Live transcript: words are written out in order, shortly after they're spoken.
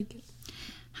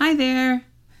Hi there.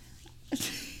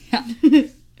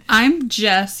 I'm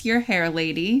Jess, your hair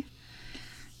lady.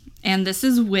 And this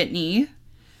is Whitney.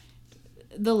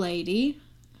 The lady.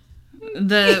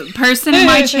 The person in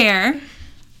my chair.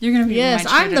 You're going to be in my chair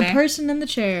I'm today. the person in the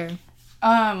chair.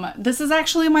 This is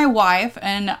actually my wife,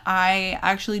 and I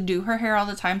actually do her hair all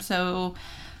the time, so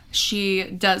she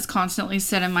does constantly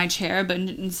sit in my chair,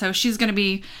 and so she's going to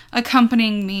be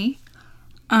accompanying me.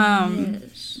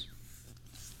 Yes.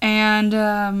 And,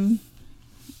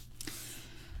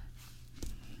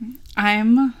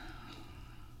 I'm...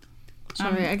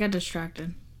 Sorry, I got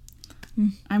distracted.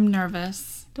 I'm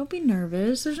nervous. Don't be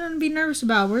nervous. There's nothing to be nervous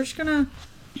about. We're just gonna...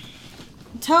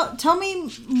 Tell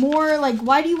me more, like,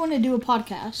 why do you want to do a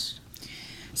podcast?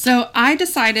 So I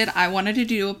decided I wanted to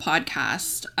do a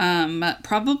podcast,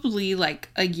 probably like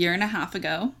a year and a half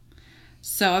ago.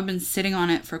 So I've been sitting on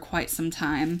it for quite some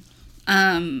time.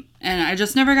 And I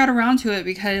just never got around to it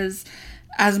because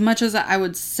as much as I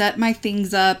would set my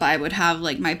things up, I would have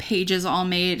like my pages all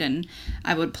made and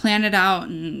I would plan it out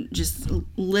and just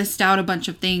list out a bunch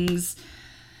of things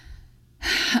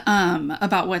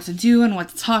about what to do and what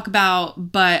to talk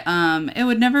about, but it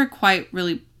would never quite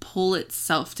really pull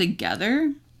itself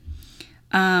together.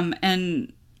 I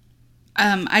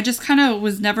just kind of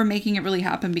was never making it really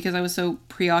happen because I was so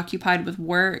preoccupied with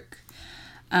work,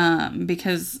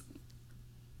 because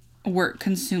work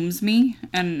consumes me,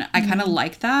 and I kind of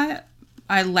like that.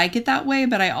 I like it that way,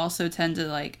 but I also tend to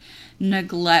like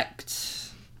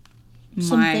neglect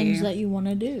Some things that you want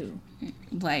to do.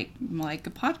 like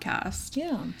a podcast.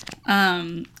 Yeah.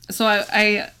 So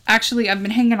I've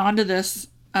been hanging on to this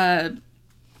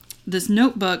this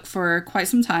notebook for quite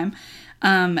some time.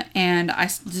 And I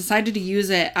decided to use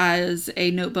it as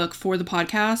a notebook for the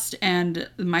podcast. And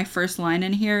my first line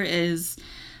in here is,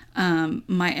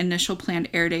 my initial planned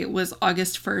air date was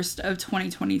August 1st of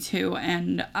 2022.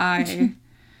 And I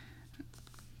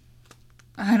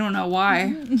don't know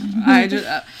why.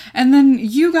 And then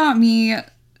you got me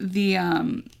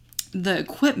the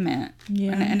equipment,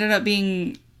 Yeah. and it ended up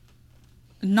being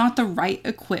not the right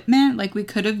equipment. Like, we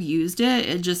could have used it.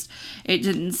 It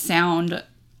didn't sound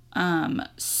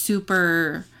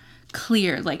super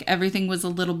clear. Like, everything was a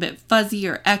little bit fuzzy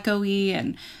or echoey,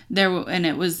 and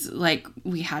it was like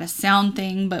we had a sound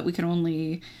thing, but we could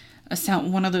only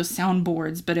one of those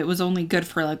soundboards, but it was only good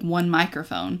for like one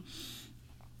microphone.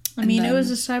 I mean, it was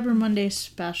a Cyber Monday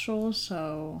special,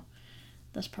 so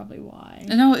that's probably why.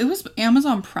 No, it was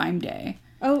Amazon Prime Day.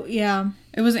 Oh, yeah.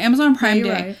 It was Amazon Prime Day.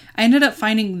 Right. I ended up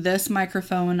finding this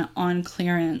microphone on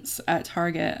clearance at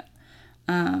Target.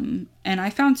 And I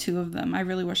found 2 of them. I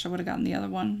really wish I would have gotten the other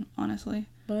one, honestly.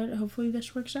 But hopefully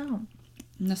this works out.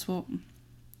 And this will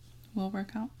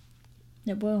work out.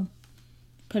 It will.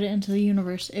 Put it into the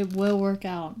universe. It will work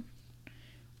out.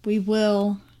 We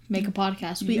will make a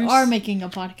podcast. We are making a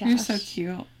podcast. You're so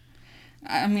cute.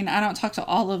 I mean, I don't talk to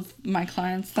all of my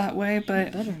clients that way,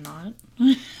 but... Better not.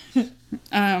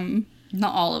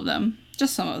 Not all of them.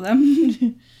 Just some of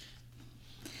them.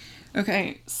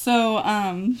 Okay, so,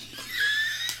 I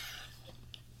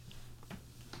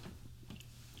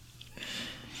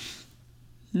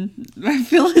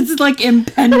feel it's, like,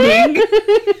 impending.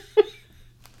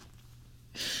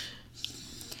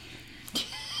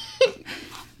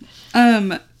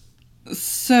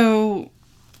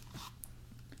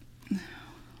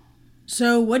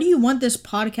 So what do you want this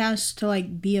podcast to,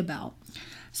 like, be about?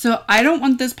 So I don't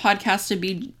want this podcast to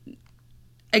be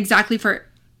exactly for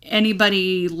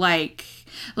anybody like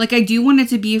I do want it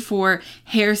to be for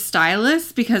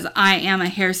hairstylists, because I am a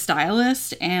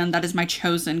hairstylist and that is my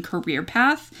chosen career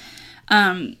path.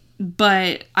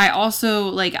 But I also,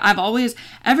 like,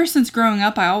 ever since growing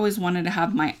up, I always wanted to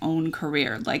have my own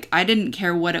career. Like, I didn't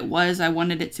care what it was. I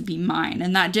wanted it to be mine.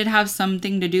 And that did have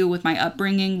something to do with my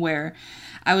upbringing, where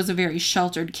I was a very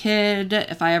sheltered kid.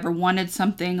 If I ever wanted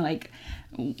something, like,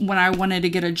 when I wanted to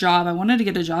get a job, I wanted to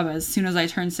get a job as soon as I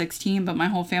turned 16, but my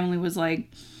whole family was like,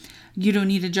 you don't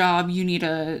need a job, you need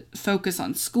to focus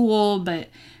on school. But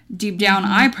deep down,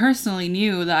 I personally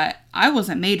knew that I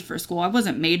wasn't made for school. I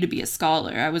wasn't made to be a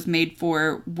scholar. I was made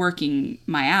for working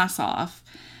my ass off.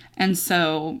 And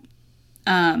so,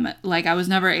 like, I was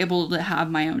never able to have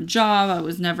my own job. I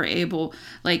was never able,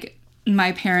 like,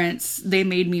 my parents, they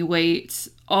made me wait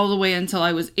all the way until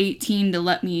I was 18 to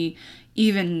let me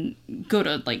even go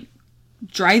to, like,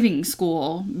 driving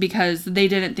school, because they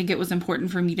didn't think it was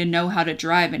important for me to know how to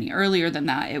drive any earlier than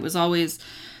that. It was always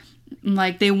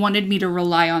like they wanted me to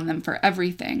rely on them for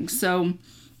everything. So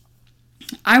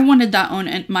I wanted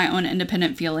my own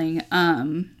independent feeling,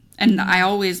 and I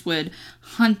always would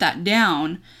hunt that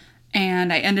down,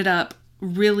 and I ended up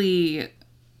really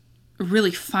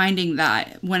really finding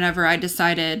that whenever I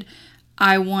decided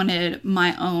I wanted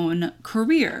my own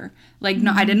career. Like,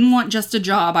 no, I didn't want just a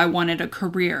job. I wanted a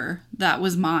career that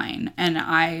was mine. And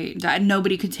that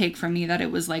nobody could take from me, that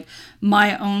it was like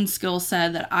my own skill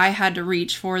set that I had to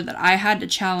reach for, that I had to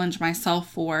challenge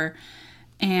myself for.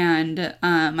 And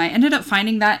I ended up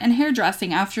finding that in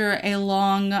hairdressing after a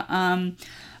long, I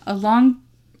want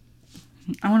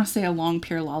to say a long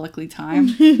periodically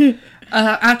time.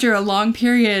 After a long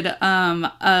period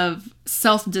of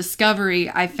self-discovery,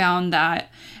 I found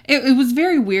that it was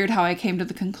very weird how I came to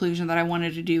the conclusion that I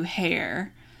wanted to do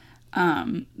hair.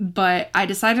 But I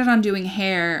decided on doing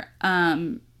hair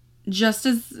just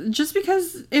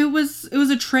because it was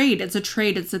a trade. It's a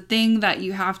trade. It's a thing that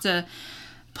you have to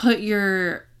put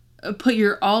your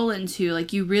all into.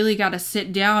 Like, you really got to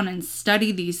sit down and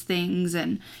study these things,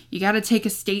 and you got to take a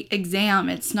state exam.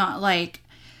 It's not like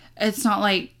I felt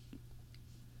like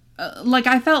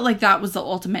that was the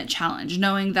ultimate challenge,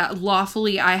 knowing that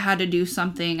lawfully I had to do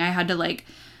something. I had to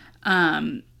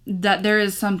that there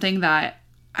is something that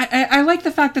I like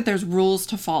the fact that there's rules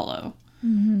to follow.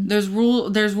 Mm-hmm. There's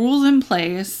rules in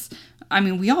place. I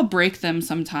mean, we all break them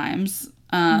sometimes.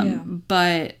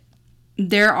 But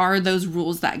there are those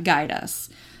rules that guide us.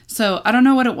 So I don't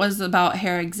know what it was about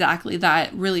hair exactly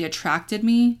that really attracted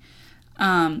me.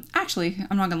 Actually,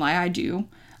 I'm not gonna lie, I do.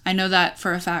 I know that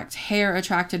for a fact. Hair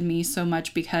attracted me so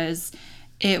much because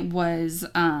it was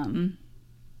a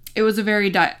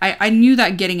very I knew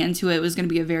that getting into it was going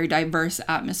to be a very diverse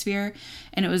atmosphere,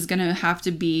 and it was going to have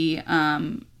to be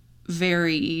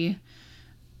very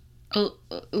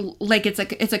like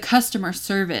it's a customer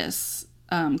service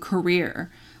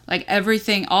career. Like,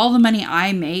 everything, all the money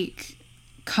I make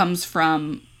comes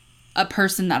from a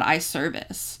person that I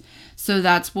service. So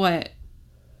that's what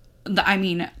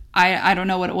I don't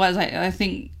know what it was. I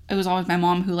think it was always my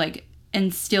mom who, like,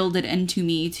 instilled it into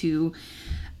me to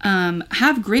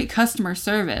have great customer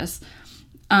service.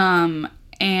 And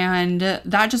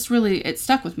that just really, it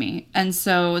stuck with me. And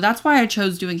so that's why I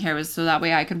chose doing hair, was so that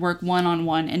way I could work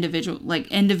one-on-one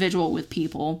individual with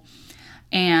people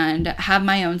and have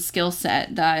my own skill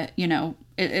set that, you know,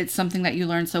 it's something that you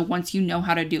learn. So once you know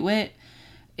how to do it,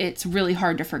 it's really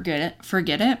hard to forget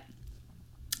it.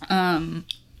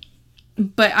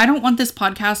 But I don't want this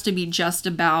podcast to be just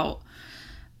about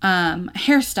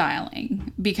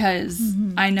hairstyling, because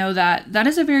I know that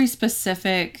is a very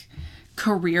specific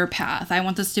career path. I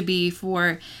want this to be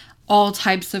for all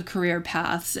types of career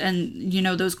paths, and, you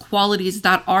know, those qualities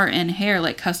that are in hair,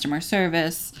 like customer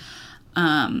service,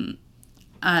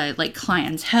 like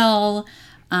clientele,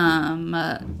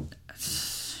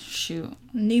 shoot.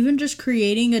 And even just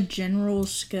creating a general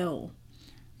skill.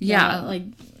 Yeah.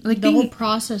 Like the whole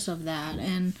process of that,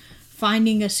 and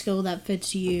finding a skill that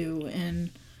fits you,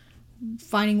 and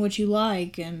finding what you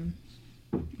like, and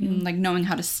like knowing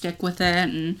how to stick with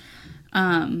it,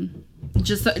 and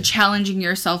just challenging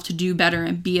yourself to do better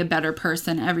and be a better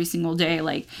person every single day.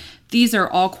 Like, these are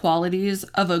all qualities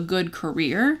of a good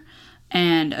career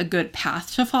and a good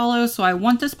path to follow. So I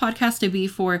want this podcast to be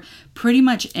for pretty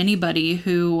much anybody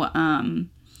who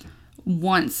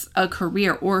wants a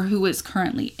career or who is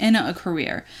currently in a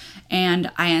career.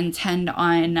 And I intend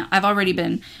on, I've already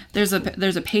been, there's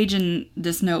a page in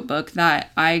this notebook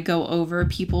that I go over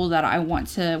people that I want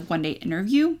to one day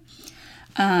interview.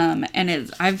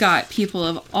 And I've got people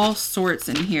of all sorts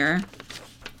in here.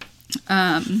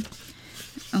 And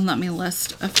let me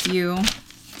list a few.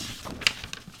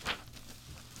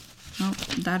 Oh,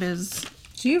 that is...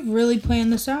 So you've really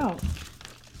planned this out.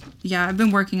 Yeah, I've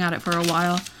been working at it for a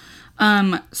while.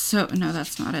 So, no,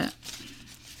 that's not it.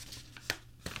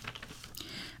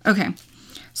 Okay.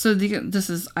 So this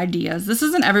is ideas. This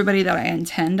isn't everybody that I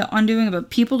intend on doing, but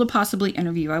people to possibly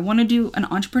interview. I want to do an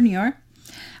entrepreneur.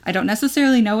 I don't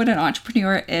necessarily know what an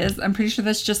entrepreneur is. I'm pretty sure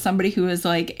that's just somebody who is,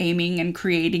 like, aiming and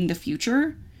creating the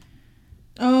future.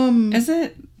 Is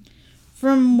it?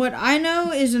 From what I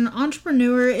know, is an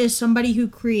entrepreneur is somebody who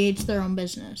creates their own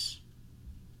business.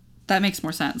 That makes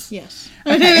more sense. Yes.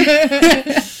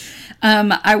 Okay.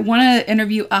 I want to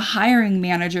interview a hiring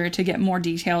manager to get more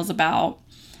details about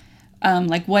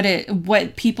like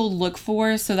what people look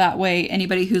for, so that way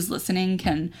anybody who's listening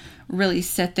can really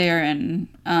sit there and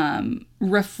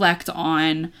reflect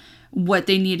on what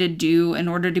they need to do in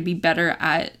order to be better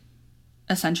at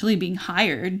essentially being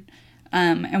hired,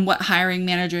 and what hiring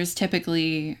managers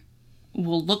typically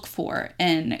will look for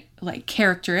in, like,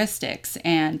 characteristics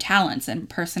and talents and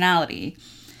personality.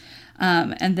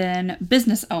 And then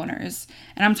business owners.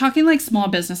 And I'm talking, like, small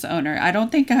business owner. I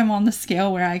don't think I'm on the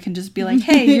scale where I can just be like,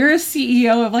 hey, you're a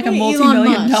CEO of, like, a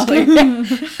multi-million dollar.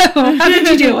 How did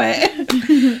you do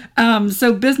it?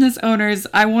 So business owners,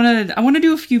 I want to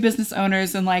do a few business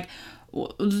owners and like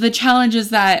the challenges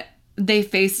that they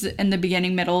face in the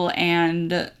beginning, middle,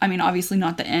 and I mean, obviously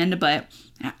not the end, but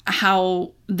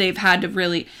how they've had to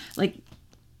really like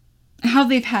how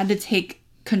they've had to take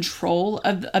control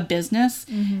of a business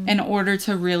in order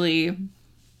to really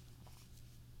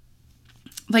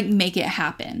like make it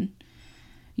happen.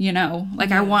 You know,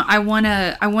 like I want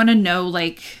to know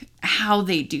like how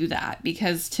they do that,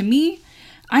 because to me,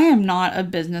 I am not a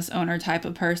business owner type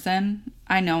of person.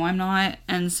 I know I'm not.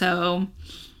 And so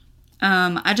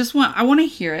I want to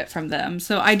hear it from them.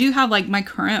 So I do have like my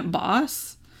current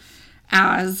boss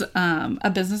as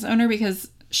a business owner,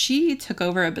 because she took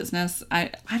over a business.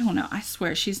 I don't know. I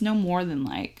swear she's no more than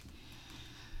like,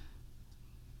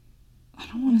 I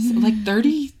don't want to say like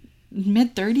 30,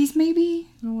 mid 30s maybe.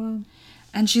 Oh, wow.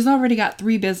 And she's already got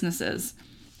 3 businesses.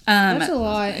 That's a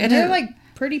lot. And they're like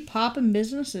pretty poppin'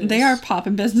 businesses. They are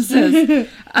poppin' businesses.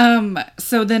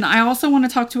 So then I also want to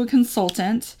talk to a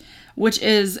consultant, which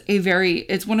is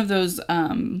it's one of those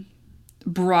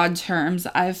broad terms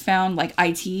I've found, like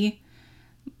IT.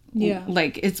 Yeah.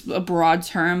 Like it's a broad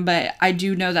term, but I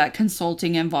do know that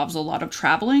consulting involves a lot of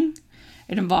traveling.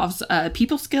 It involves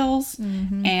people skills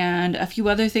and a few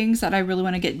other things that I really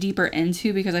want to get deeper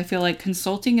into, because I feel like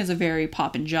consulting is a very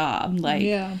poppin' job. Like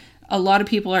a lot of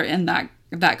people are in that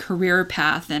career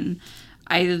path, and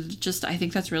I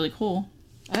think that's really cool.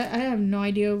 I have no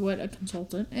idea what a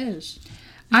consultant is.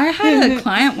 I had a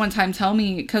client one time tell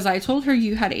me, because I told her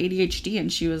you had ADHD, and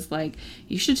she was like,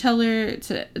 you should tell her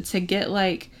to get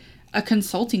like a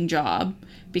consulting job,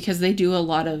 because they do a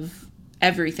lot of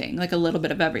everything, like a little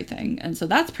bit of everything. And so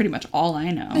that's pretty much all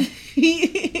I know.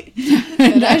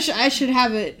 I should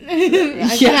have it.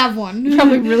 I should have one. You're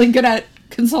probably really good at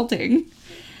consulting.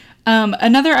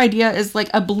 Another idea is like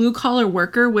a blue collar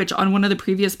worker, which on one of the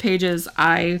previous pages,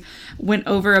 I went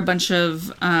over a bunch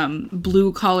of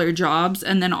blue collar jobs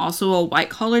and then also a white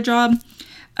collar job.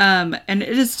 And it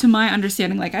is, to my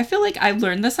understanding, like I feel like I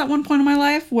learned this at one point in my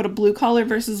life, what a blue collar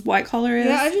versus white collar is.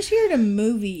 Yeah, I just hear it in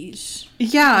movies.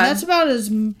 Yeah. And that's about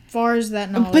as far as that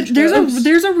knowledge But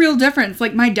there's a real difference.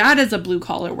 Like my dad is a blue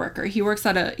collar worker. He works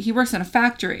in a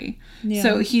factory. Yeah.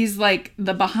 So he's like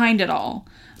the behind it all.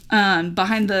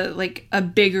 Behind the like a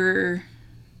bigger,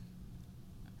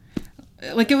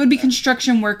 like it would be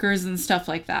construction workers and stuff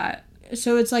like that.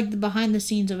 So it's like the behind the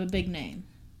scenes of a big name.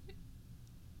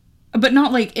 But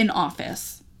not like in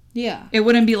office. Yeah. It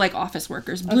wouldn't be like office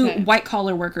workers. White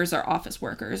collar workers are office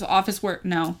workers.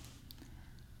 No.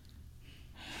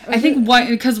 Okay. I think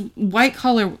because white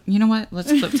collar, you know what?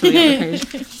 Let's flip to the other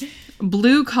page.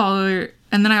 Blue collar,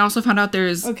 and then I also found out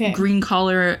there's green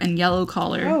collar and yellow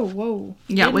collar. Oh, whoa.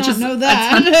 Yeah, Did not know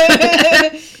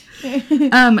that.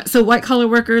 So white collar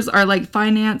workers are like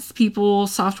finance people,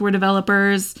 software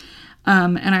developers.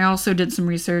 And I also did some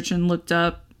research and looked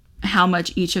up how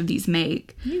much each of these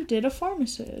make. You did a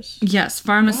pharmacist. Yes,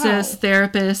 pharmacists,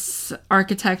 therapists,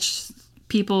 architects,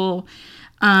 people.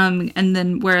 And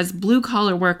then whereas blue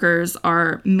collar workers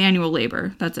are manual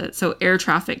labor. That's it. So air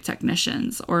traffic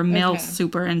technicians or mail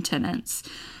superintendents,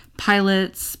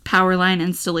 pilots, power line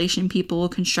installation people,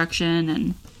 construction,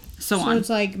 and so on. So it's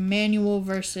like manual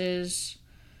versus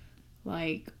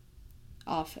like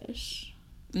office.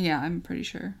 Yeah, I'm pretty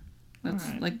sure.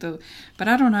 That's like but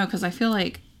I don't know, because I feel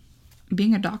like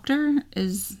being a doctor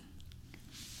is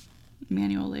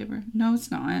manual labor. No, it's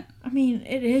not. I mean,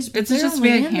 it is. But it's just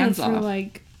very hands off.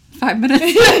 Like 5 minutes.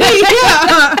 Yeah,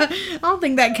 I don't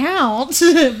think that counts.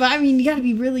 But I mean, you got to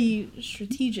be really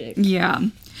strategic. Yeah.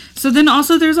 So then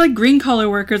also there's like green collar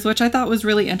workers, which I thought was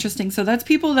really interesting. So that's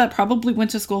people that probably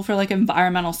went to school for like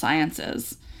environmental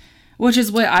sciences, which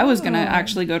is what I was gonna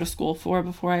actually go to school for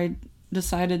before I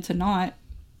decided to not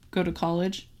go to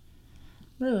college.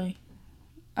 Really?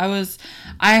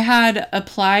 I had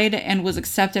applied and was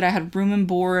accepted. I had room and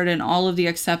board and all of the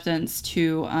acceptance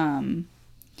to,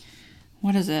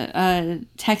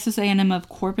 Texas A&M of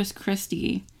Corpus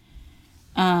Christi.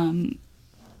 And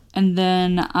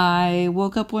then I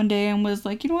woke up one day and was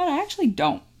like, you know what? I actually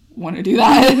don't want to do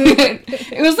that.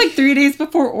 It was like 3 days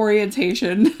before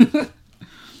orientation.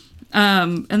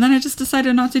 And then I just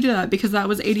decided not to do that because that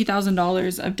was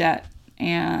 $80,000 of debt.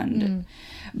 And...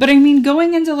 But I mean,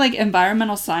 going into like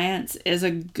environmental science is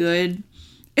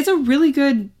it's a really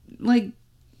good like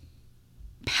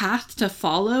path to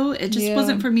follow. It just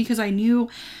wasn't for me because I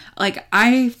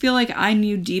feel like I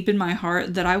knew deep in my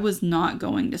heart that I was not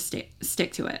going to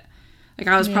stick to it. Like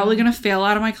I was probably going to fail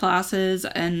out of my classes,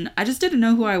 and I just didn't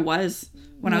know who I was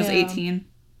when I was 18.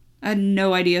 I had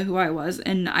no idea who I was.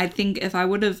 And I think if I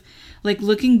would have, like,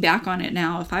 looking back on it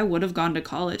now, if I would have gone to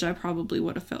college, I probably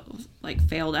would have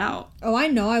failed out. Oh, I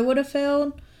know I would have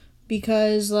failed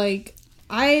because, like,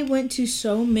 I went to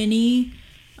so many,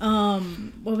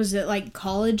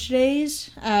 college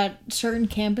days at certain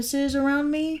campuses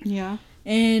around me. Yeah.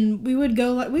 And we would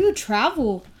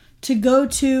travel to go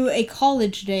to a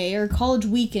college day or college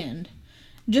weekend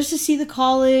just to see the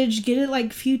college, get it like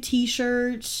a few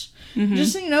t-shirts,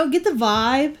 just, get the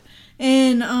vibe.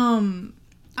 And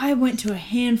I went to a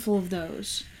handful of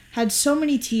those, had so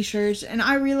many t-shirts, and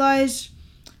I realized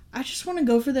I just want to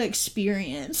go for the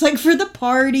experience, like for the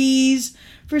parties,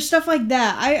 for stuff like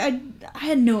that. I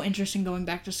had no interest in going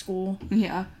back to school.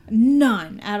 Yeah.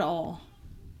 None at all.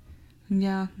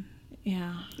 Yeah.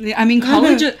 Yeah. I mean,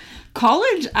 college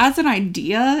as an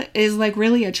idea is like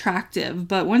really attractive,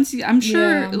 but once I'm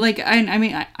sure, like, I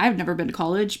mean, I've never been to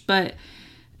college, but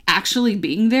actually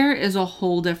being there is a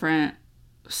whole different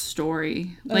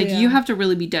story. Like, you have to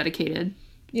really be dedicated.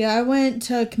 Yeah, I went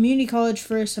to community college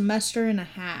for a semester and a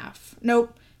half.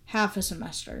 Nope, half a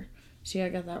semester. See, I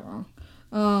got that wrong.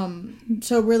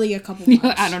 So really a couple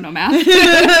months. I don't know math.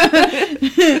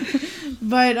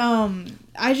 But,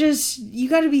 you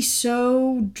gotta be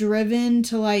so driven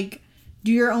to, like,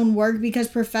 do your own work because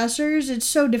professors, it's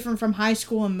so different from high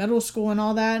school and middle school and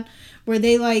all that, where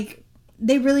they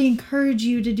really encourage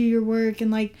you to do your work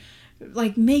and, like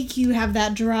make you have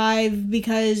that drive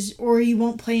or you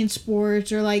won't play in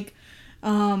sports or, like,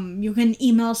 you can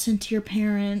email sent to your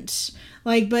parents.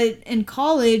 Like, but in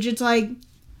college, it's like,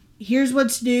 here's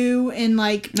what's due in,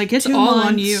 like it's 2 all months.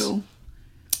 on you.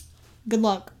 Good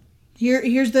luck.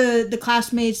 Here's the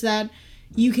classmates that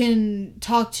you can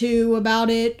talk to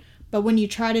about it, but when you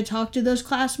try to talk to those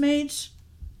classmates,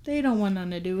 they don't want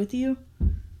nothing to do with you.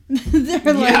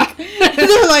 they're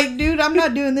like, dude, I'm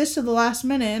not doing this to the last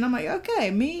minute, and I'm like,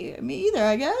 okay, me either,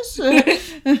 I guess.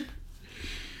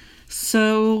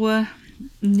 So,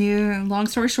 long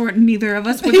story short, neither of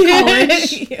us went to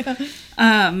college.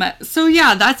 Yeah. So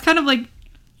yeah, that's kind of like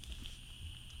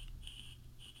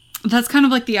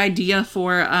the idea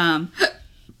for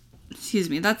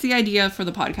that's the idea for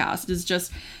the podcast, is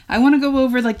just I want to go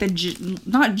over like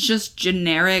not just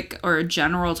generic or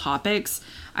general topics.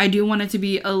 I do want it to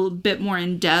be a bit more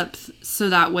in depth, so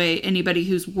that way anybody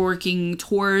who's working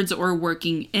towards or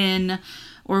working in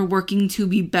or working to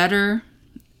be better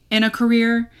in a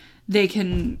career, they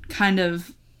can kind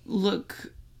of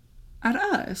look at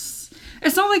us.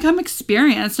 It's not like I'm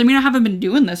experienced. I mean, I haven't been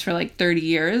doing this for like 30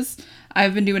 years.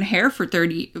 I've been doing hair for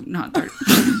not 30.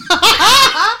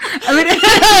 I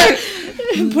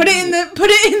mean, put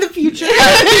it in the future.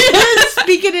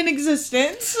 Speak it in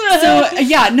existence. So,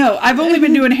 yeah, no, I've only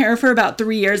been doing hair for about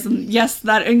 3 years. And yes,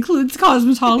 that includes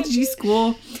cosmetology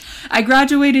school. I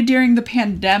graduated during the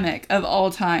pandemic of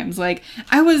all times. Like,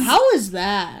 How was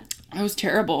that? I was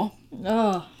terrible.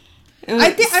 Oh.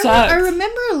 I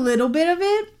remember a little bit of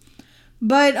it,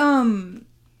 but,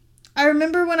 I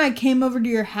remember when I came over to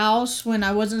your house when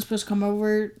I wasn't supposed to come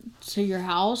over to your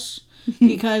house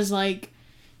because, like,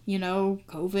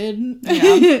 COVID.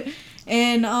 Yeah.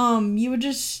 And you would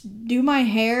just do my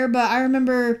hair, but I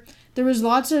remember there was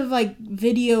lots of, like,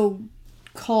 video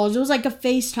calls. It was like a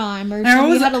FaceTime or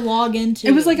something you had to log into.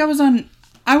 It was like I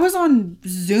was on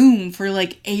Zoom for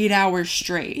like 8 hours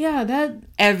straight. Yeah, that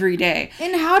every day.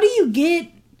 And how do you get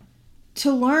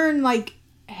to learn, like,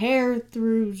 hair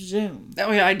through Zoom?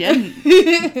 Oh yeah, I didn't.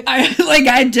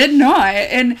 I did not.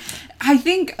 And I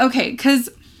think, okay, because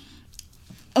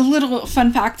a little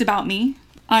fun fact about me,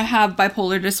 I have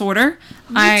bipolar disorder.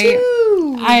 Me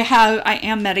too. I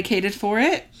am medicated for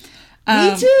it.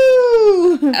 Me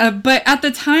too. But at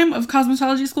the time of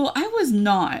cosmetology school, I was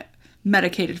not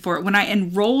medicated for it. When I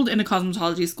enrolled into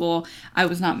cosmetology school, I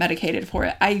was not medicated for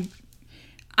it.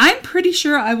 I'm pretty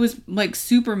sure I was, like,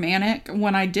 super manic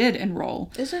when I did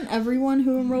enroll. Isn't everyone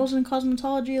who enrolls in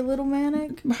cosmetology a little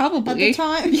manic? Probably. At the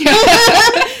time? Yeah.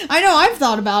 I know, I've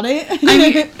thought about it. I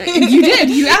mean, you did.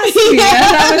 You asked me.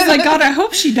 And I was like, God, I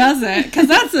hope she doesn't. Because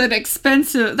that's an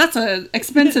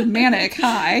expensive manic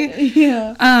high.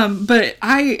 Yeah. But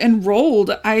I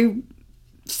enrolled. I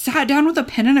sat down with a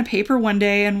pen and a paper one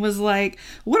day and was like,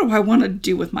 what do I want to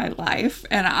do with my life?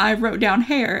 And I wrote down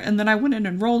hair, and then I went and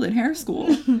enrolled in hair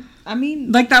school. I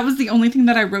mean, like, that was the only thing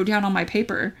that I wrote down on my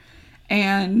paper.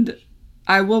 And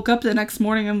I woke up the next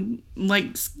morning and,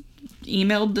 like,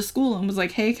 emailed the school and was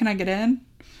like, hey, can I get in?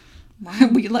 Wow.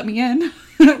 Will you let me in?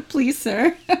 Please,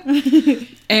 sir.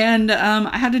 And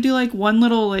I had to do, like, one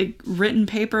little, like, written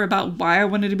paper about why I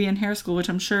wanted to be in hair school, which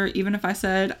I'm sure even if I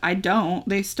said I don't,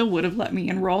 they still would have let me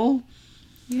enroll.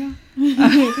 Yeah.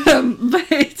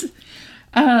 But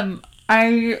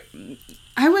I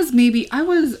was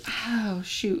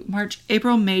March,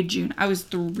 April, May, June. I was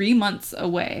 3 months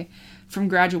away from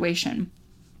graduation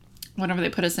whenever they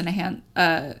put us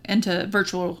into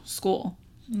virtual school.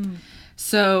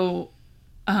 So,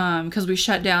 because we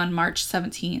shut down March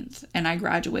 17th and I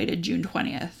graduated June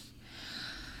 20th.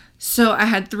 So I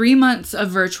had 3 months of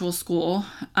virtual school,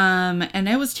 and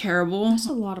it was terrible. That's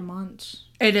a lot of months.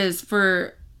 It is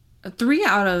for 3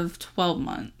 out of 12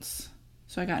 months.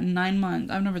 So I got 9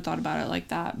 months. I've never thought about it like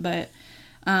that, but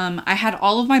I had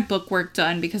all of my book work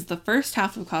done because the first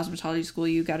half of cosmetology school,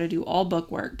 you got to do all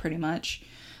book work pretty much,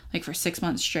 like for 6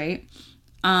 months straight.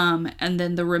 And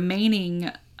then the remaining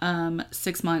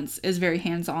 6 months is very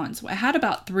hands-on. So I had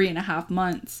about 3.5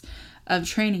 months of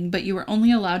training, but you were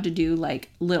only allowed to do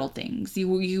like little things.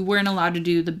 You weren't allowed to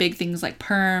do the big things like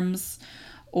perms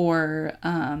or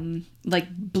like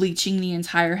bleaching the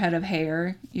entire head of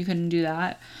hair. You couldn't do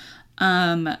that.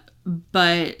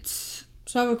 But so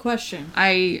I have a question.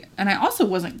 I also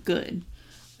wasn't good.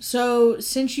 So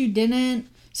since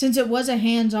it was a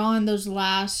hands-on those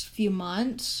last few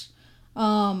months,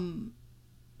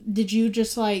 did you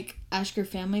just like ask your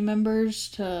family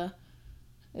members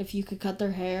if you could cut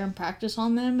their hair and practice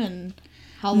on them? And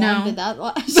how long did that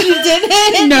last? You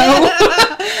didn't? No,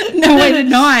 I did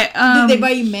not. Did they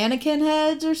buy you mannequin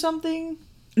heads or something?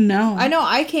 No. I know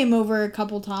I came over a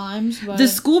couple times, but the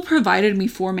school provided me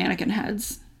 4 mannequin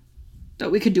heads that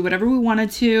we could do whatever we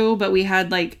wanted to, but we had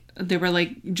they were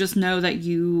like, just know that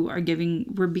we're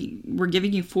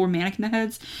giving you 4 mannequin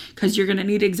heads because you're going to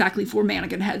need exactly 4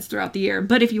 mannequin heads throughout the year.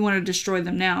 But if you want to destroy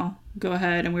them now, go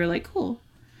ahead. And we were like, cool.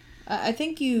 I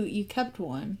think you kept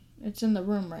one. It's in the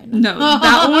room right now. No,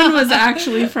 that one was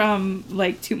actually from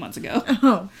like 2 months ago.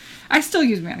 Oh. I still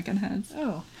use mannequin heads.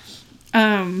 Oh.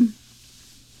 And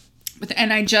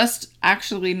I just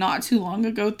actually not too long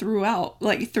ago threw out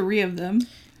like 3 of them.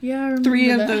 Yeah, I remember 3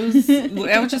 of that. those.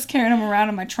 I was just carrying them around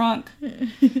in my trunk.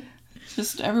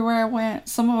 Just everywhere I went.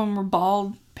 Some of them were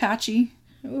bald, patchy,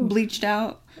 bleached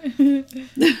out.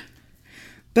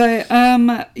 But,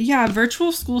 yeah,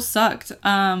 virtual school sucked.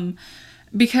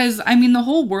 Because, I mean, the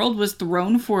whole world was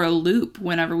thrown for a loop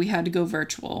whenever we had to go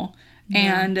virtual.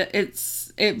 Yeah. And it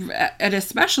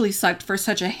especially sucked for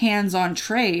such a hands-on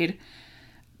trade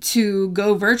to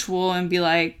go virtual and be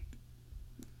like,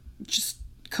 just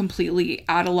completely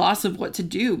at a loss of what to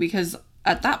do. Because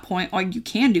at that point, all you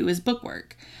can do is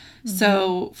bookwork.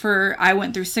 So I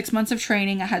went through 6 months of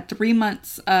training. I had 3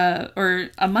 months, or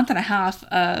a month and a half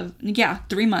of,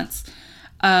 3 months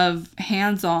of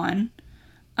hands-on.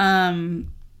 And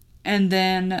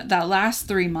then that last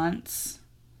 3 months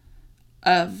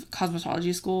of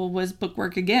cosmetology school was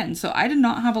bookwork again. So I did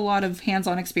not have a lot of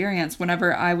hands-on experience when I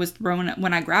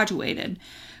graduated,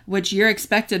 which you're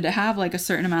expected to have like a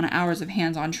certain amount of hours of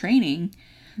hands-on training.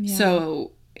 Yeah.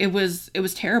 So it was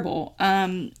terrible.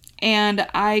 And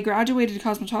I graduated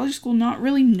cosmetology school not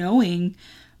really knowing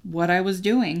what I was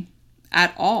doing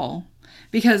at all.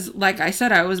 Because like I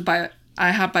said,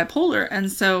 I have bipolar.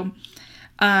 And so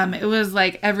it was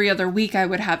like every other week I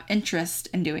would have interest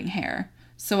in doing hair.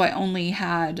 So I only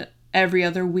had every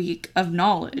other week of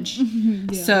knowledge.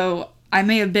 Yeah. So I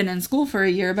may have been in school for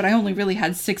a year, but I only really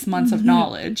had 6 months of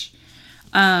knowledge.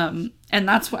 And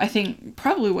that's what I think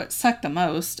probably what sucked the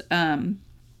most.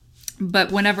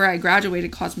 But whenever I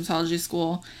graduated cosmetology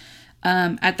school,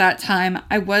 at that time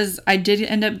I did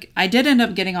end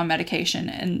up getting on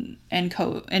medication in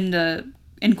quarantine,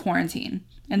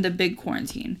 in the big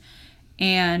quarantine.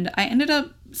 And I ended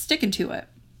up sticking to it.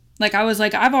 Like I was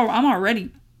like, I'm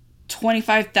already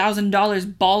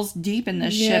 $25,000 balls deep in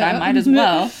this shit. I might as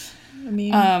well. I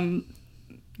mean,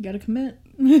 you gotta commit.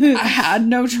 I had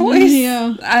no choice.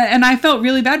 Yeah. And I felt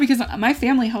really bad because my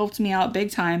family helped me out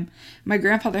big time. My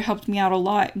grandfather helped me out a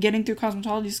lot getting through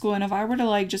cosmetology school. And if I were to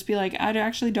like just be like, I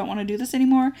actually don't want to do this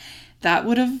anymore, that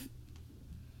would have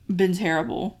been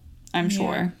terrible, I'm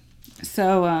sure.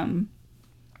 So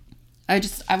I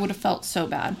would have felt so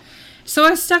bad. So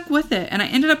I stuck with it, and I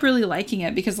ended up really liking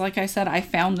it because, like I said, I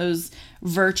found those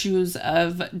virtues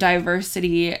of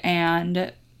diversity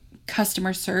and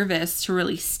customer service to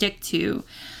really stick to.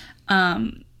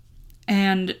 And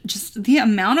just the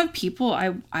amount of people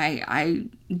I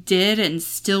did and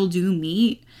still do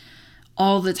meet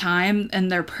all the time,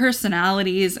 and their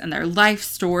personalities and their life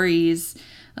stories.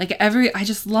 Like I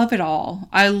just love it all.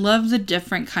 I love the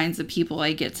different kinds of people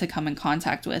I get to come in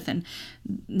contact with, and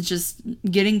just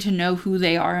getting to know who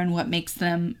they are and what makes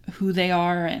them who they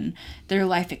are and their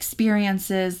life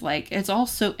experiences. Like, it's all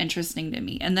so interesting to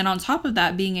me. And then on top of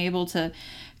that, being able to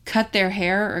cut their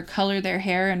hair or color their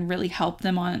hair and really help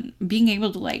them on being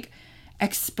able to like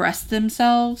express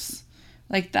themselves.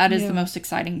 Like that is the most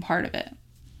exciting part of it.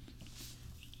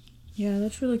 Yeah,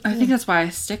 that's really cool. I think that's why I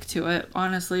stick to it,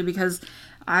 honestly, because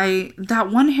that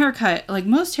one haircut, like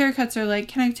most haircuts are like,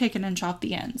 can I take an inch off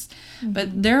the ends? Mm-hmm.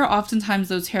 But there are oftentimes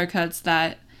those haircuts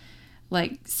that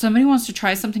like somebody wants to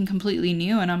try something completely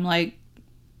new and I'm like,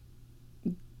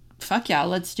 fuck yeah,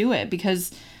 let's do it.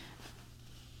 Because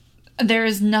there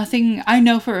is nothing, I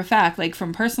know for a fact, like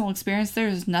from personal experience, there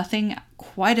is nothing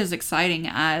quite as exciting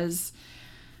as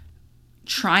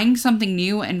trying something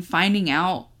new and finding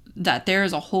out that there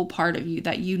is a whole part of you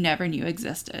that you never knew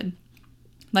existed.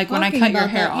 Like when I cut your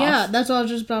hair off. Yeah, that's what I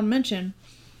was just about to mention.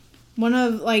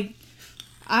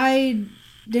 I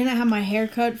didn't have my hair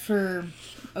cut for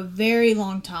a very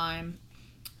long time.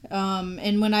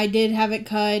 And when I did have it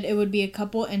cut, it would be a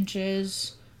couple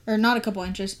inches, or not a couple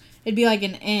inches, it'd be like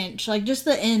an inch, like just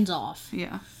the ends off.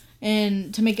 Yeah.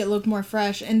 And to make it look more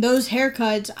fresh. And those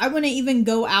haircuts, I wouldn't even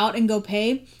go out and go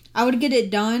pay. I would get it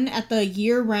done at the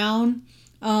year-round,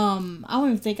 I don't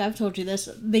even think I've told you this,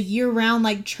 the year-round,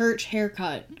 like, church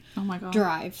haircut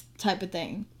drive type of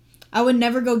thing. I would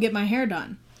never go get my hair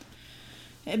done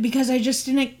because I just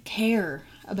didn't care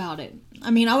about it.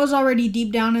 I mean, I was already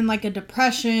deep down in, like, a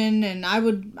depression, and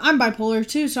I'm bipolar,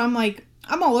 too, so I'm, like,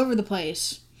 I'm all over the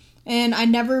place. And I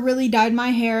never really dyed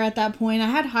my hair at that point. I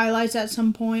had highlights at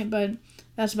some point, but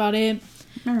that's about it.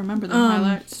 I remember the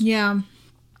highlights. Yeah.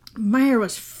 My hair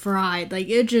was fried. Like,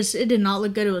 it did not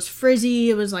look good. It was frizzy.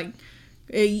 It was, like,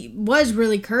 it was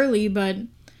really curly, but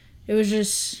it was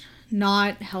just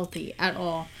not healthy at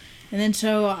all. And then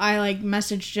so I, like,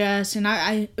 messaged Jess, and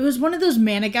it was one of those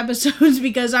manic episodes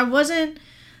because I've wanted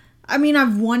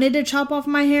to chop off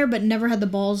my hair, but never had the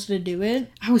balls to do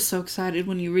it. I was so excited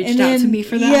when you reached out to me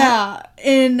for that. Yeah,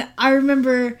 and I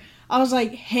remember I was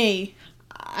like, hey,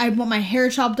 I want my hair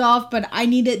chopped off, but I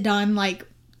need it done, like,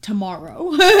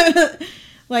 tomorrow.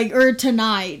 Like, or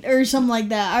tonight, or something like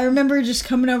that. I remember just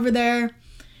coming over there,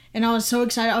 and I was so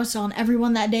excited. I was telling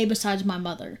everyone that day besides my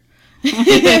mother.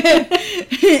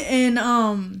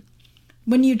 And,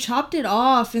 when you chopped it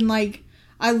off, and, like,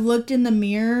 I looked in the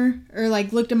mirror, or,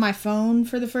 like, looked at my phone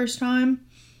for the first time,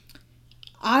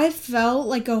 I felt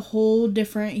like a whole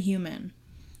different human.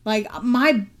 Like,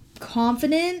 my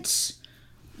confidence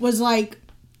was, like,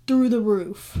 through the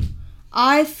roof.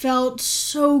 I felt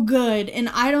so good, and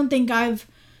I don't think I've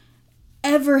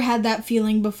ever had that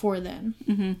feeling before then.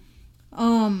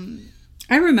 Mm-hmm.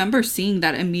 I remember seeing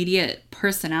that immediate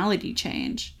personality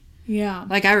change. Yeah.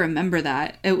 Like, I remember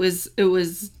that.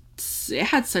 It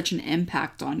had such an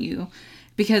impact on you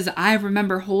because I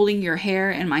remember holding your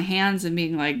hair in my hands and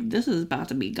being like, this is about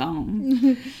to be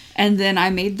gone. And then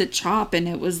I made the chop and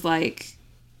it was like,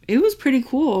 it was pretty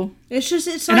cool. It's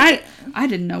like, and I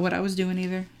didn't know what I was doing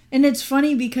either. And it's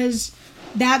funny because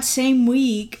that same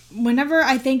week, whenever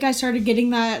I think I started getting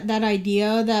that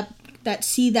idea, that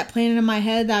seed that planted in my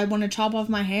head that I want to chop off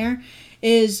my hair,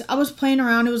 is I was playing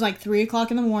around. It was like 3 o'clock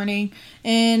in the morning,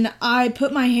 and I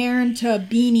put my hair into a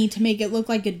beanie to make it look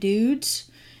like a dude's,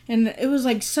 and it was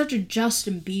like such a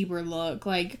Justin Bieber look,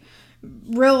 like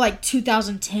real like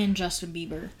 2010 Justin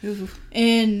Bieber. Ooh.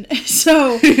 And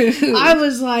so I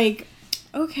was like,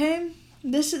 okay,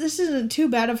 this isn't too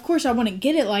bad. Of course I wouldn't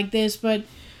get it like this, but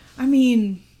I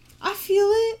mean, I feel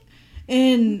it.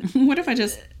 And what if I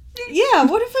just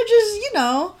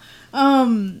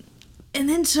and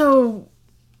then so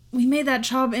we made that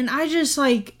chop, and I just,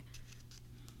 like,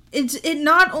 it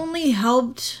not only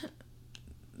helped,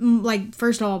 like,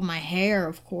 first of all, my hair,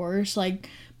 of course, like,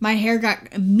 my hair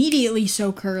got immediately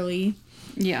so curly.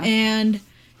 Yeah. And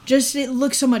just, it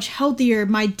looked so much healthier.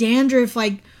 My dandruff,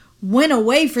 like, went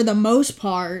away for the most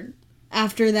part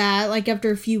after that, like,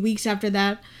 after a few weeks after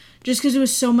that, just because it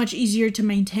was so much easier to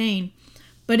maintain.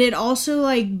 But it also,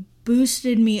 like,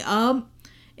 boosted me up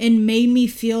and made me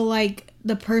feel like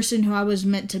the person who I was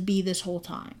meant to be this whole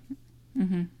time.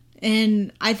 Mm-hmm.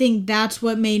 And I think that's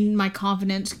what made my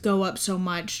confidence go up so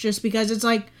much. Just because it's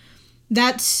like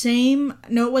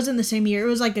it wasn't the same year. It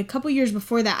was like a couple years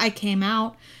before that I came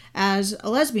out as a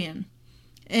lesbian.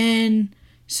 And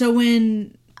so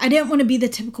when I didn't want to be the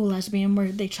typical lesbian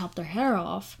where they chop their hair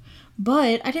off,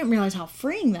 but I didn't realize how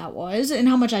freeing that was and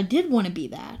how much I did want to be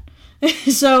that.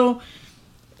 So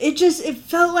it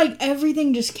felt like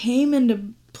everything just came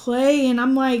into play, and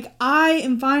I'm like, I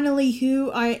am finally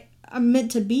who I'm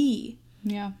meant to be.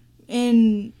 Yeah.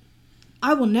 And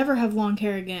I will never have long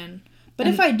hair again. But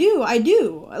if I do, I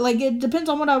do. Like, it depends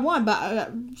on what I want,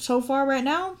 but so far right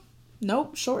now,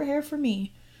 nope, short hair for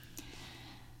me.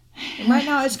 And right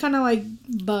now it's kind of like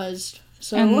buzzed.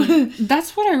 So And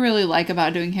that's what I really like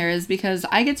about doing hair, is because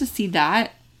I get to see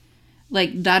that,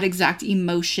 like, that exact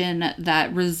emotion,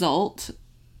 that result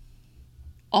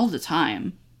all the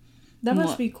time. that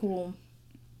must be cool.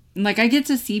 Like, I get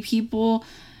to see people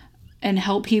and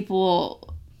help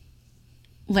people,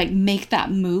 like, make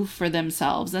that move for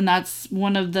themselves. And that's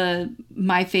one of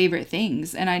my favorite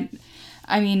things. And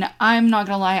I mean, I'm not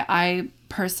gonna lie, I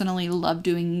personally love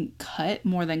doing cut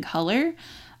more than color.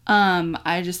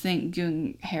 I just think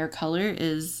doing hair color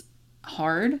is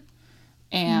hard.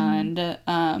 And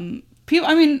people,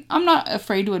 I mean, I'm not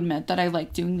afraid to admit that I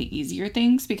like doing the easier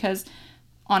things, because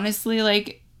honestly,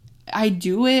 like, I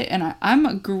do it, and I'm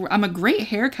a great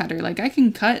hair cutter. Like, I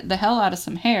can cut the hell out of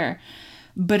some hair,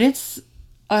 but it's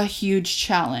a huge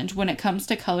challenge when it comes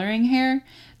to coloring hair.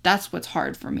 That's what's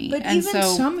hard for me. But and even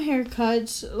some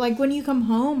haircuts, like when you come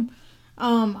home,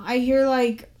 I hear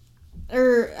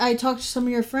or I talk to some of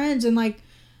your friends, and like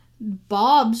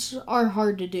bobs are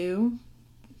hard to do,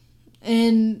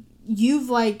 and you've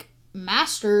like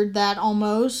mastered that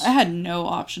almost. I had no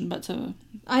option but to.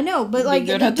 I know, but like,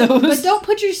 good at those. But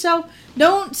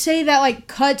don't say that like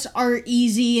cuts are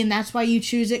easy and that's why you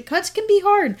choose it. Cuts can be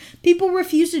hard. People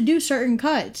refuse to do certain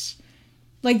cuts.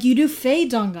 Like, you do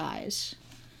fades on guys.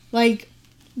 Like,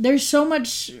 there's so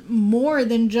much more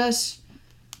than just,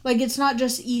 like, it's not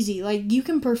just easy. Like, you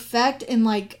can perfect and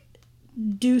like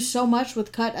do so much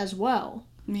with cut as well.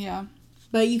 Yeah.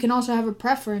 But you can also have a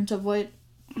preference of what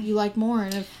you like more.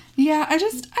 And yeah, I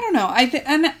don't know.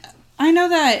 And I know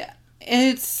that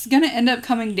it's going to end up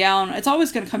coming down. It's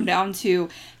always going to come down to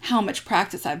how much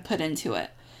practice I've put into it.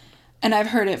 And I've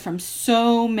heard it from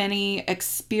so many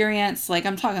experienced, like,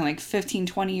 I'm talking like 15,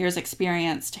 20 years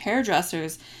experienced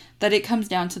hairdressers, that it comes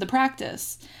down to the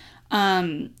practice.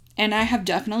 And I have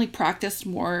definitely practiced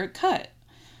more cut.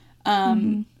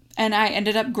 And I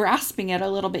ended up grasping it a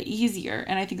little bit easier.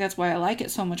 And I think that's why I like it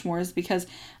so much more, is because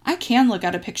I can look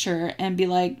at a picture and be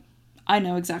like, I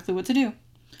know exactly what to do.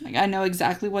 Like, I know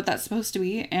exactly what that's supposed to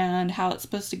be and how it's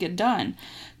supposed to get done.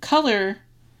 Color,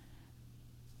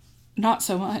 not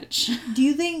so much. do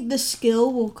you think the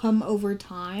skill will come over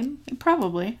time?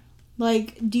 Probably.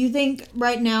 Like, do you think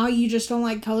right now you just don't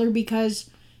like color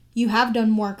because you have done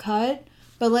more cut,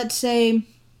 but let's say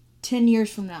 10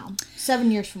 years from now, 7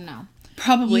 years from now,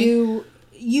 probably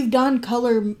you've done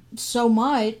color so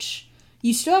much,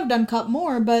 you still have done cut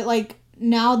more, but like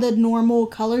now the normal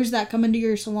colors that come into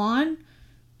your salon,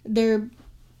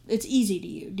 it's easy to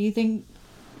you. Do you think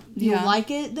you like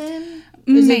it then?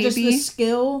 Is Maybe. it just the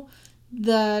skill,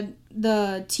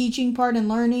 the teaching part and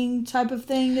learning type of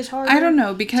thing is harder? I don't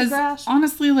know, because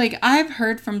honestly, like, I've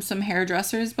heard from some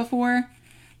hairdressers before,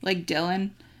 like Dylan.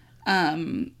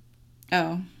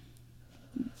 Oh,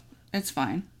 it's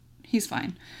fine. He's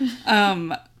fine.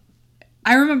 I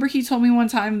remember he told me one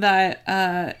time that,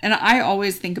 and I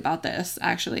always think about this,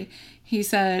 actually. He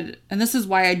said, and this is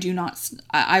why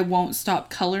I won't stop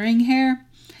coloring hair,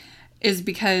 is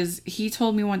because he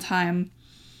told me one time,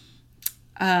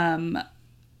 I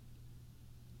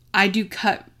do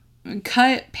cut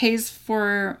pays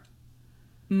for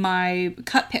my,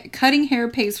 cutting hair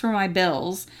pays for my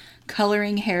bills,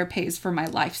 coloring hair pays for my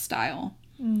lifestyle.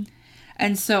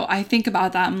 And so I think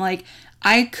about that. I'm like,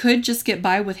 I could just get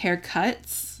by with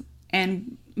haircuts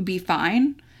and be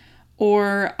fine,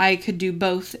 or I could do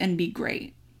both and be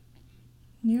great.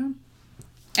 Yeah.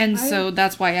 And so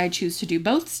that's why I choose to do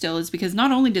both still, is because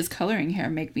not only does coloring hair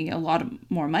make me a lot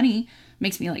more money,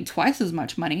 makes me like twice as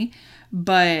much money,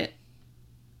 but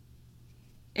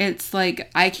it's like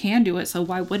I can do it, so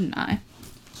why wouldn't I?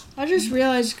 I just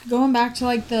realized, going back to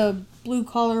like the blue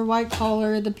collar, white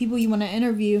collar, the people you want to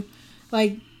interview,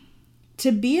 like,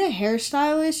 to be a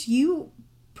hairstylist, you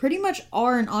pretty much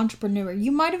are an entrepreneur.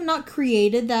 You might have not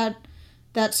created that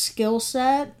skill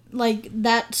set, like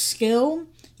that skill.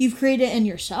 You've created it in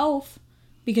yourself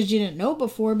because you didn't know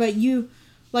before, but you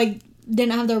like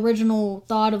didn't have the original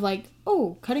thought of like,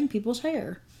 oh, cutting people's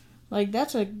hair. Like,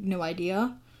 that's a new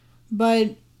idea.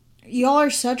 But y'all are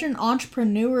such an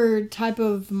entrepreneur type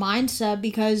of mindset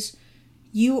because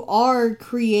you are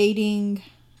creating,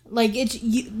 like,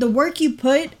 the work you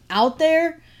put out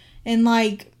there and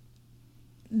like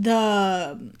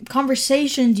the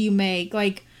conversations you make,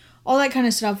 like all that kind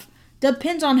of stuff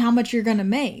depends on how much you're gonna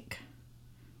make.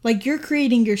 Like, you're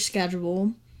creating your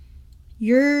schedule,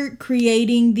 you're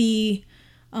creating the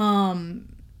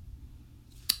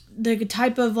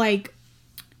type of like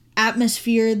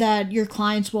atmosphere that your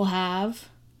clients will have,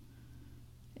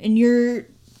 and I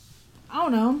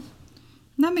don't know.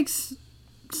 That makes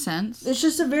sense. It's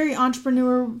just a very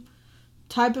entrepreneur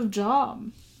type of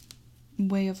job.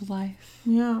 way of life.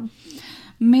 Yeah.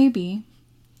 Maybe.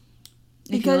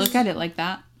 If Because, you look at it like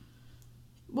that.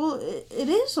 Well, it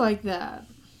is like that.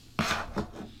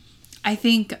 I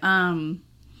think,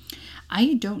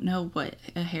 I don't know what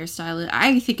a hairstyle is.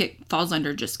 I think it falls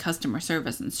under just customer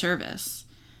service and service.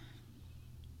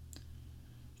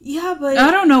 Yeah, but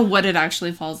I don't know what it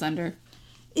actually falls under.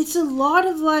 it's a lot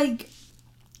of like,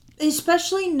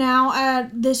 especially now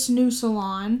at this new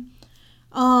salon,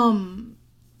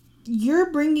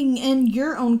 you're bringing in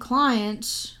your own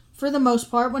clients for the most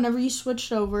part whenever you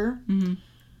switched over. Mm-hmm.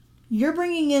 You're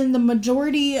bringing in the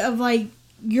majority of like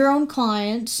your own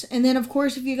clients, and then of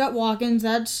course if you got walk-ins,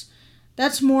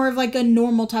 that's more of like a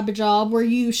normal type of job where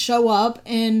you show up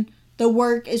and the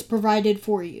work is provided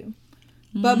for you.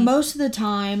 Mm-hmm. But most of the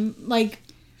time, like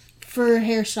for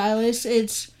hairstylists,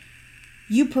 it's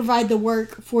you provide the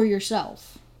work for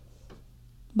yourself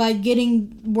by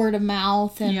getting word of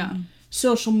mouth and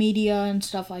social media and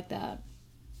stuff like that.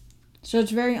 So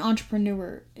it's very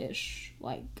entrepreneur-ish,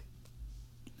 like.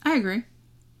 I agree.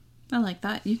 I like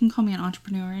that. You can call me an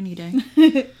entrepreneur any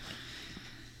day.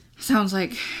 Sounds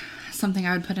like something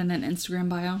I would put in an Instagram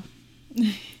bio.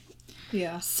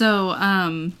 Yeah.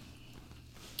 So,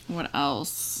 what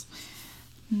else?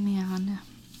 Man.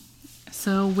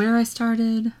 So, where I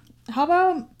started... How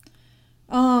about,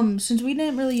 since we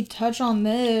didn't really touch on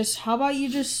this, how about you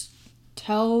just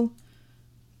tell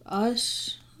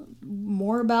us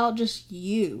more about just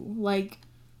you? Like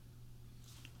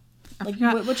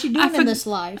what you doing in this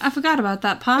life? I forgot about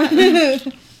that part.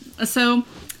 So,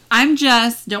 I'm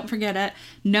Jess. Don't forget it.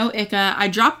 No Ika. I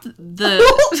dropped the...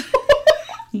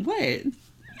 What?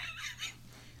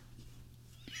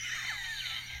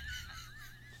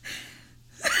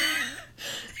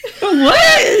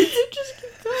 What? Just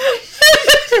keep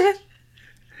going.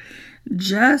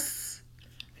 Jess.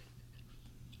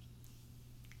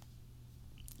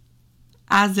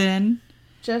 As in...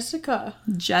 Jessica.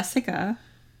 Jalika.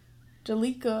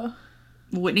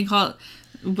 Whitney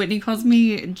calls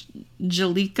me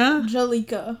Jalika.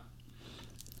 Jalika.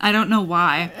 I don't know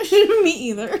why. Me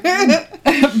either.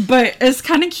 But it's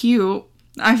kind of cute.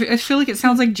 I feel like it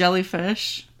sounds like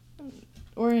jellyfish.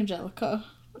 Or Angelica.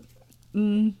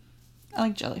 I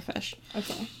like jellyfish.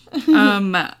 Okay.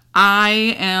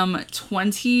 I am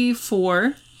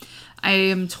 24. I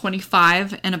am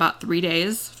 25 in about 3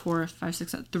 days. 4, 5,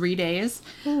 6, 3 days.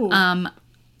 Ooh.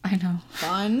 I know.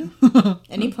 Fun.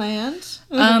 Any plans?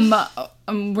 We're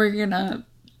gonna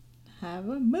have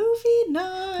a movie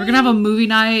night. We're gonna have a movie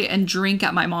night and drink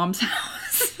at my mom's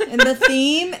house. And the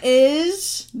theme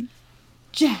is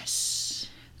Jess.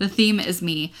 The theme is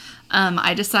me.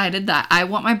 I decided that I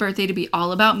want my birthday to be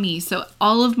all about me. So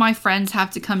all of my friends have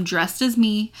to come dressed as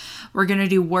me. We're gonna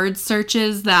do word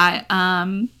searches that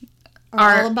are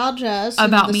all about Jess.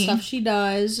 About and the me. stuff she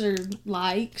does or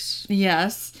likes.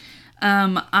 Yes. So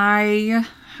I'm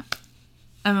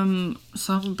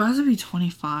about to be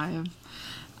 25.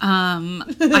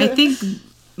 I think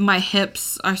my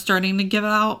hips are starting to give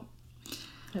out.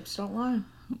 Hips don't lie.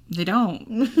 They don't.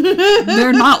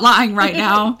 They're not lying right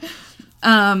now.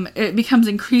 It becomes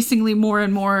increasingly more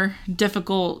and more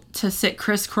difficult to sit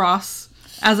crisscross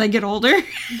as I get older.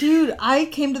 Dude, I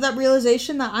came to that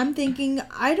realization that I'm thinking,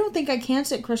 I don't think I can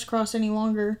sit crisscross any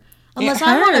longer. Unless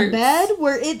I'm on a bed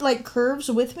where it like curves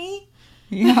with me.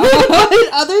 Yeah. But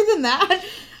other than that,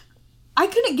 I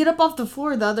couldn't get up off the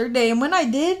floor the other day. And when I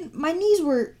did, my knees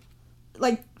were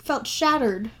like felt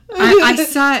shattered. I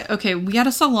sat, okay, we had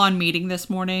a salon meeting this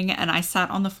morning and I sat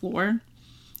on the floor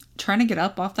trying to get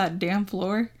up off that damn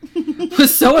floor. It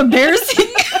was so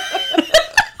embarrassing.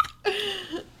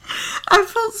 I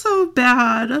felt so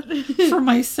bad for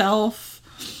myself.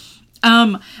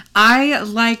 I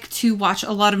like to watch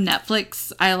a lot of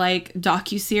Netflix. I like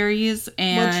docuseries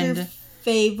and... What's your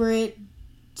favorite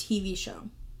TV show?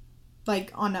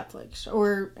 Like on Netflix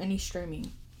or any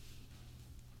streaming?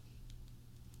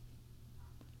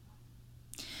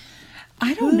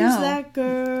 I don't know. Who's that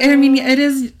girl? I mean, it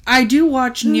is... I do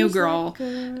watch New Girl.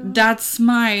 That's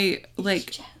my,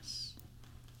 like...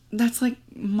 That's like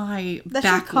my That's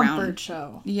background. Your comfort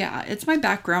show. Yeah, it's my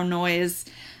background noise.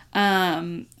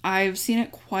 I've seen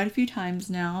it quite a few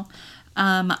times now.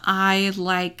 I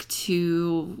like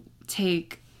to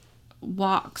take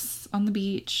walks on the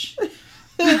beach.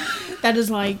 That is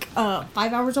like 5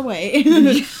 hours away.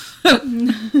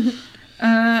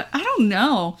 I don't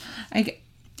know.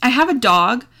 I have a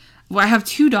dog. Well, I have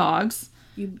 2 dogs.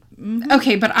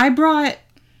 Okay, but I brought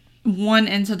one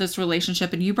into this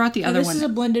relationship and you brought the other one. This is a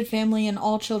blended family and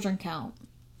all children count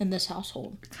in this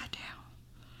household. Goddamn.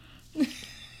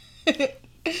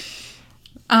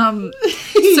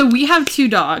 So we have 2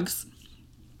 dogs.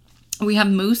 We have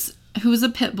Moose, who is a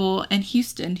pit bull, and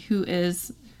Houston, who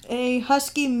is a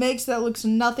husky mix that looks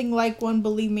nothing like one,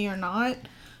 believe me or not.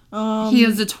 He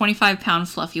is a 25-pound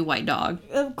fluffy white dog.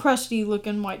 A crusty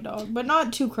looking white dog, but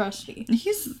not too crusty.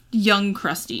 He's young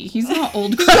crusty. He's not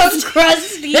old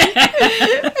crusty. Young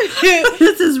crusty.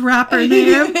 This is rapper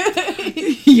name.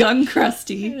 Young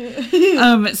crusty.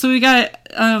 So we got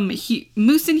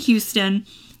Moose and Houston,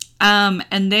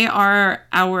 and they are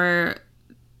our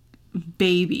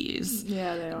babies.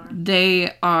 Yeah, they are.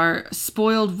 They are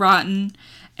spoiled rotten,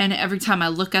 and every time I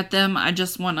look at them, I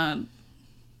just want to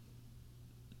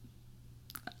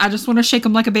shake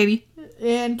them like a baby.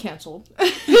 And canceled.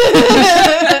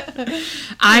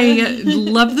 I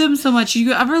love them so much.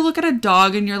 You ever look at a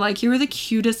dog and you're like, you're the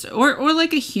cutest, or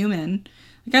like a human.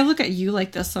 Like, I look at you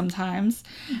like this sometimes,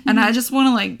 and I just want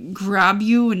to like grab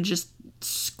you and just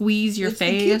squeeze your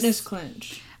face. The cuteness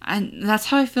clench. And that's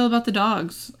how I feel about the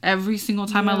dogs every single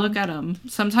time I look at them.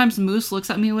 Sometimes Moose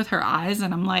looks at me with her eyes,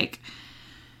 and I'm like,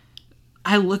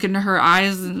 I look into her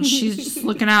eyes, and she's just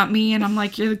looking at me, and I'm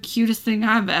like, you're the cutest thing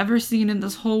I've ever seen in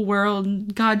this whole world.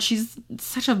 And God, she's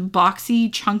such a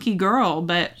boxy, chunky girl,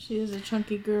 but she is a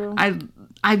chunky girl.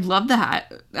 I love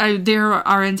that. They're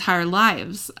our entire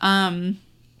lives. I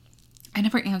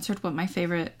never answered what my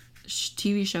favorite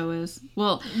TV show is.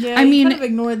 Well, yeah, I mean, kind of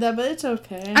ignored that, but it's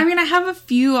okay. I mean, I have a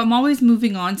few. I'm always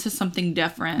moving on to something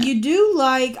different. You do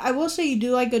like, I will say, you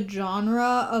do like a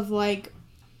genre of like,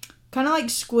 kind of like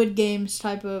Squid Games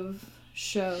type of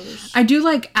shows. I do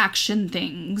like action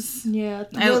things. Yeah,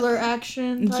 thriller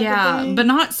action type of thing. But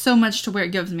not so much to where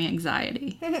it gives me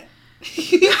anxiety.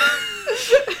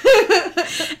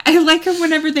 I like them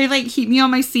whenever they like keep me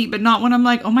on my seat, but not when I'm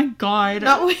like, oh my God.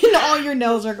 Not when all your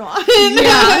nails are gone.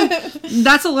 Yeah.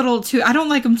 That's a little too, I don't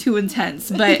like them too intense,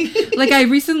 but like I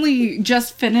recently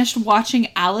just finished watching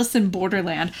Alice in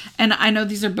Borderland, and I know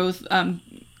these are both,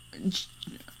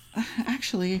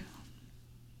 actually,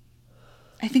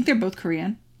 I think they're both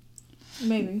Korean.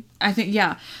 Maybe. I think,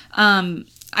 yeah.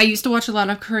 I used to watch a lot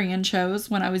of Korean shows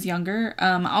when I was younger.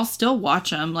 I'll still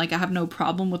watch them. Like, I have no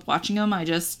problem with watching them. I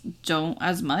just don't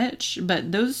as much.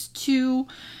 But those two...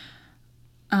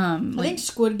 I think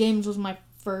Squid Games was my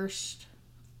first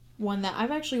one that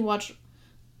I've actually watched,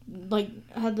 like,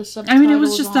 had the subtitles. I mean, it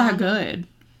was just that good.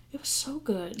 It was so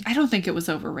good. I don't think it was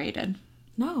overrated.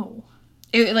 No.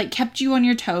 It, like, kept you on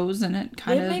your toes, and it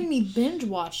kind of... It made me binge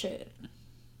watch it.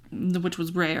 Which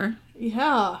was rare.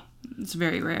 Yeah. It's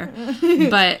very rare.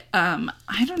 But,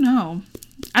 I don't know.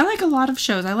 I like a lot of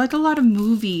shows. I like a lot of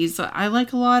movies. I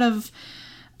like a lot of,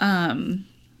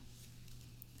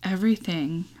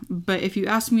 everything. But if you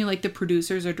ask me, like, the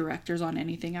producers or directors on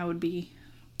anything, I would be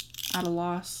at a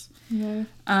loss. Yeah.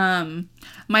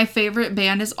 My favorite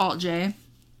band is Alt J.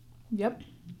 Yep.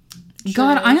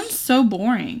 God, I am so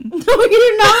boring. No,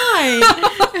 you're not.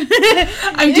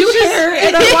 I do hair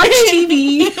and I watch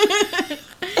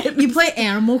TV. You play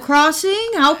Animal Crossing?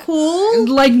 How cool.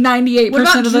 Like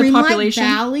 98% of the Dreamlight population.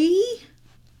 Valley?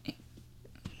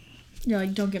 You're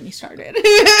like, don't get me started.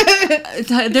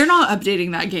 They're not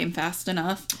updating that game fast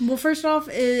enough. Well, first off,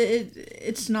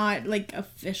 it's not, like,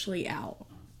 officially out.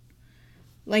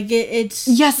 Like, it's...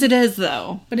 Yes, it is,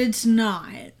 though. But it's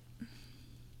not.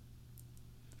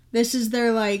 This is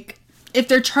their, like... If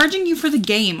they're charging you for the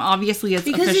game, obviously it's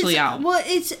officially out. Well,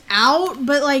 it's out,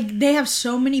 but, like, they have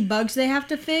so many bugs they have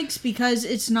to fix because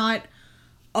it's not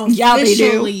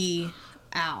officially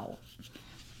out.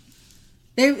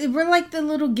 We're like the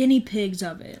little guinea pigs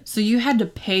of it. So you had to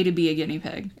pay to be a guinea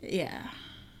pig. Yeah.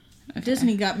 Okay.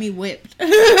 Disney got me whipped.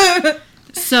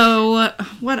 So,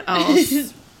 what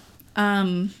else?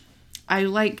 I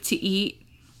like to eat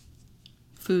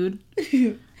food.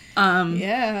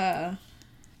 Yeah.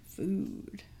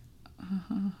 Food.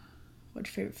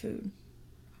 What's your favorite food?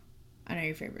 I know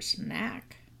your favorite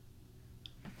snack.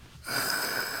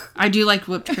 I do like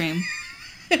whipped cream.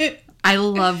 I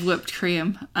love whipped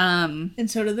cream. And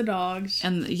so do the dogs.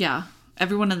 And yeah,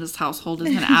 everyone in this household is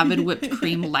an avid whipped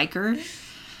cream liker.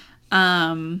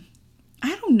 I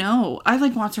don't know. I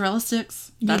like mozzarella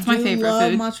sticks. That's my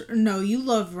favorite food. No, you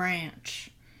love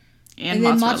ranch. And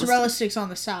then mozzarella sticks on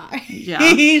the side.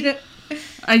 Yeah.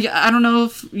 I don't know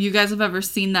if you guys have ever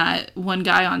seen that one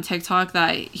guy on TikTok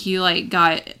that he like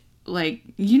got like,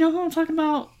 you know who I'm talking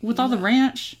about with all the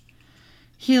ranch?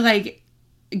 He like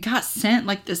got sent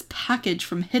like this package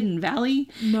from Hidden Valley.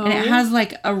 No. And it has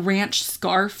like a ranch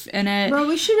scarf in it. Bro,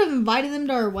 we should have invited them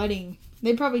to our wedding.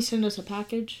 They'd probably send us a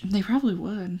package. They probably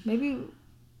would. Maybe.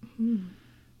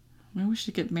 Maybe we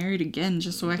should get married again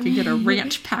just so I could get a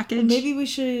ranch package. Maybe we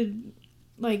should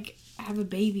like have a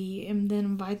baby and then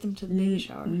invite them to the baby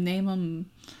shower. Name them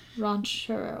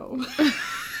Ranchero.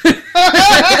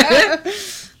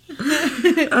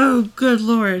 Oh, good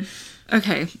Lord.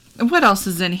 Okay, what else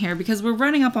is in here? Because we're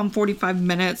running up on 45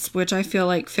 minutes, which I feel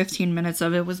like 15 minutes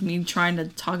of it was me trying to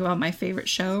talk about my favorite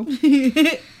show.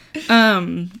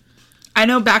 I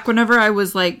know back whenever I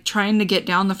was like trying to get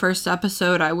down the first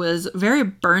episode, I was very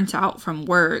burnt out from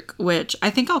work, which I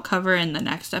think I'll cover in the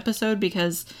next episode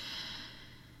because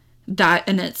that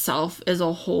in itself is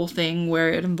a whole thing where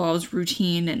it involves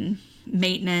routine and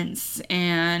maintenance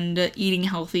and eating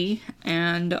healthy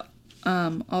and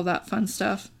all that fun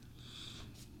stuff.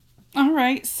 All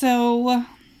right, so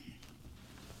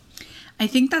I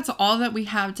think that's all that we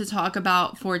have to talk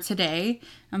about for today.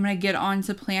 I'm going to get on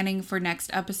to planning for next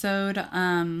episode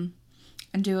and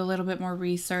do a little bit more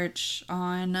research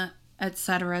on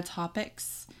etc.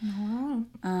 topics. Wow.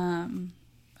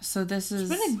 So this It's is...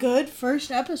 been a good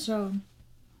first episode.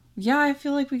 Yeah, I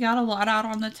feel like we got a lot out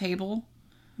on the table.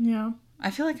 Yeah.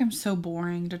 I feel like I'm so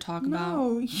boring to talk about.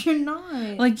 No, you're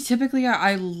not. Like, typically,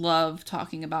 I love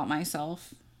talking about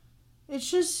myself. It's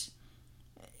just...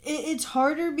 It's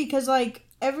harder because, like,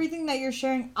 everything that you're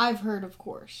sharing, I've heard, of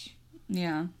course.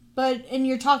 Yeah. And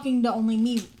you're talking to only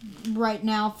me right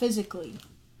now, physically.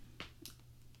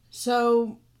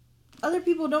 So, other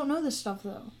people don't know this stuff,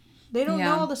 though. They don't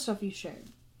know all the stuff you shared.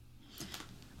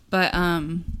 But,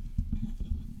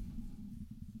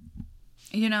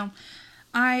 you know,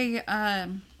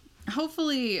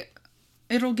 hopefully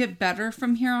it'll get better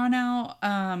from here on out.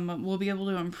 We'll be able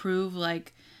to improve,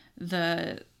 like,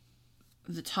 the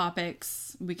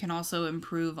topics. We can also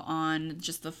improve on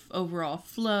just the overall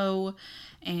flow,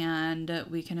 and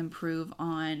we can improve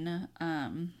on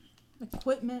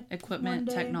Equipment,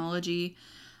 technology.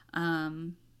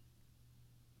 But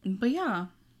yeah.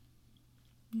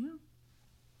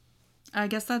 I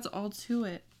guess that's all to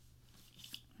it.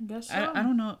 I guess so. I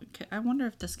don't know. I wonder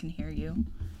if this can hear you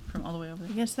from all the way over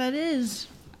there. I guess that is.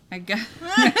 I guess.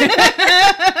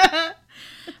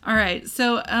 All right.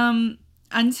 So,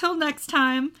 until next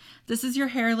time, this is your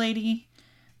hair lady.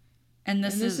 And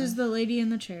this is the lady in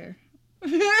the chair.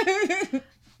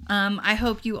 I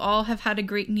hope you all have had a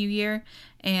great new year.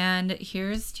 And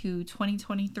here's to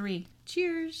 2023.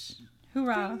 Cheers.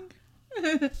 Hoorah.